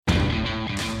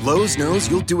Lowe's knows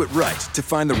you'll do it right to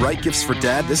find the right gifts for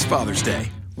Dad this Father's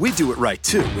Day. We do it right,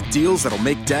 too, with deals that'll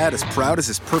make Dad as proud as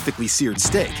his perfectly seared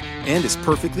steak and his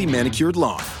perfectly manicured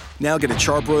lawn. Now get a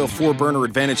Charbroil 4-burner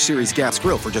Advantage Series gas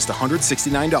grill for just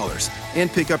 $169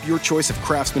 and pick up your choice of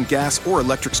Craftsman gas or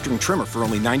electric string trimmer for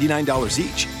only $99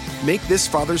 each. Make this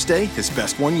Father's Day his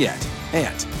best one yet.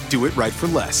 And do it right for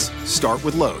less. Start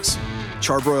with Lowe's.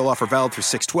 Charbroil offer valid through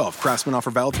 6/12. Craftsman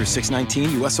offer valid through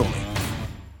 6/19, U.S. only.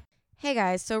 Hey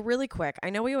guys, so really quick, I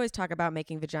know we always talk about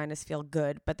making vaginas feel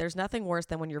good, but there's nothing worse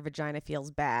than when your vagina feels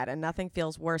bad, and nothing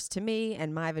feels worse to me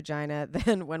and my vagina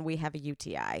than when we have a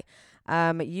UTI.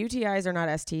 UTIs are not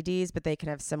STDs, but they can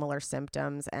have similar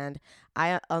symptoms, and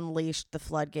I unleashed the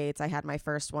floodgates. I had my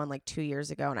first one like 2 years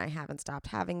ago, and I haven't stopped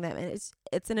having them, and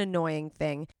it's an annoying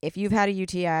thing. If you've had a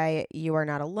UTI, you are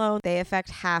not alone. They affect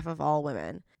half of all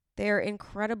women. They are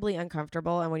incredibly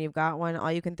uncomfortable, and when you've got one,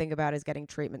 all you can think about is getting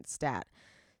treatment stat.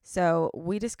 So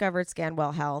we discovered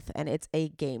Scanwell Health, and it's a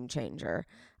game changer.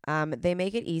 They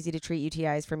make it easy to treat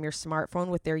UTIs from your smartphone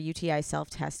with their UTI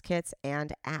self-test kits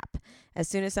and app. As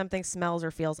soon as something smells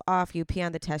or feels off, you pee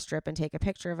on the test strip and take a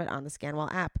picture of it on the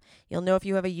Scanwell app. You'll know if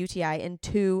you have a UTI in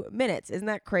 2 minutes. Isn't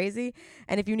that crazy?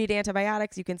 And if you need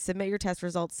antibiotics, you can submit your test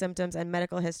results, symptoms, and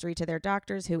medical history to their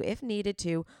doctors who, if needed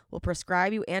to, will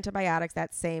prescribe you antibiotics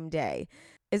that same day.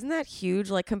 Isn't that huge?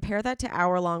 Like, compare that to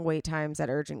hour-long wait times at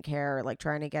urgent care, or like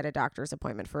trying to get a doctor's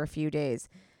appointment for a few days.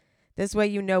 This way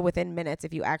you know within minutes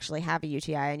if you actually have a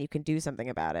UTI and you can do something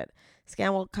about it.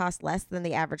 Scanwell costs less than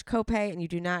the average copay, and you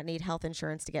do not need health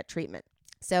insurance to get treatment.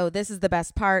 So this is the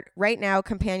best part. Right now,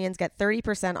 companions get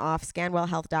 30% off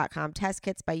ScanwellHealth.com test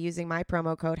kits by using my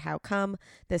promo code HowCome.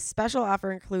 This special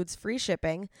offer includes free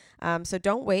shipping. So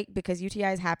don't wait, because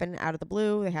UTIs happen out of the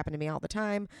blue. They happen to me all the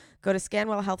time. Go to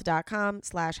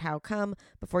ScanwellHealth.com/HowCome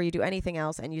before you do anything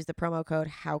else and use the promo code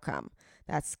HowCome.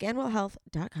 That's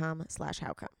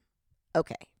ScanwellHealth.com/HowCome.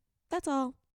 Okay, that's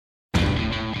all.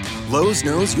 Lowe's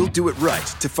knows you'll do it right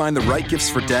to find the right gifts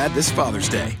for Dad this Father's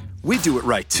Day. We do it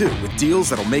right, too, with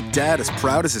deals that'll make Dad as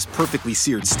proud as his perfectly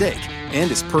seared steak and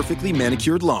his perfectly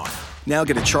manicured lawn. Now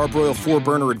get a Charbroil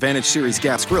 4-burner Advantage Series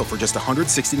gas grill for just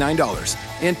 $169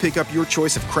 and pick up your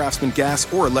choice of Craftsman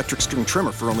gas or electric string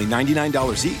trimmer for only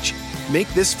 $99 each.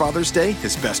 Make this Father's Day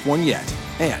his best one yet.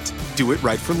 And do it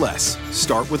right for less.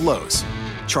 Start with Lowe's.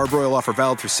 Charbroil offer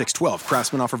valid through 6/12.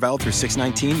 Craftsman offer valid through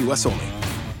 6/19, U.S. only.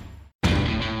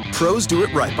 Pros do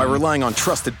it right by relying on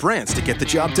trusted brands to get the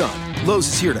job done. Lowe's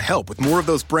is here to help with more of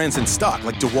those brands in stock,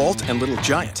 like DeWalt and Little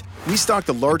Giant. We stock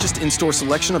the largest in-store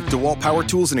selection of DeWalt power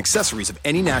tools and accessories of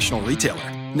any national retailer.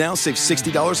 Now save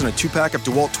 $60 on a 2-pack of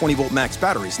DeWalt 20-volt max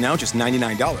batteries, now just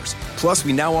 $99. Plus,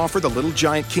 we now offer the Little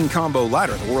Giant King Combo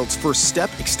ladder, the world's first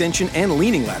step, extension, and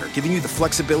leaning ladder, giving you the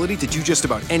flexibility to do just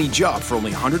about any job for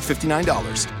only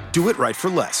 $159. Do it right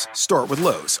for less. Start with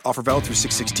Lowe's. Offer valid through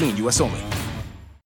 6/16, U.S. only.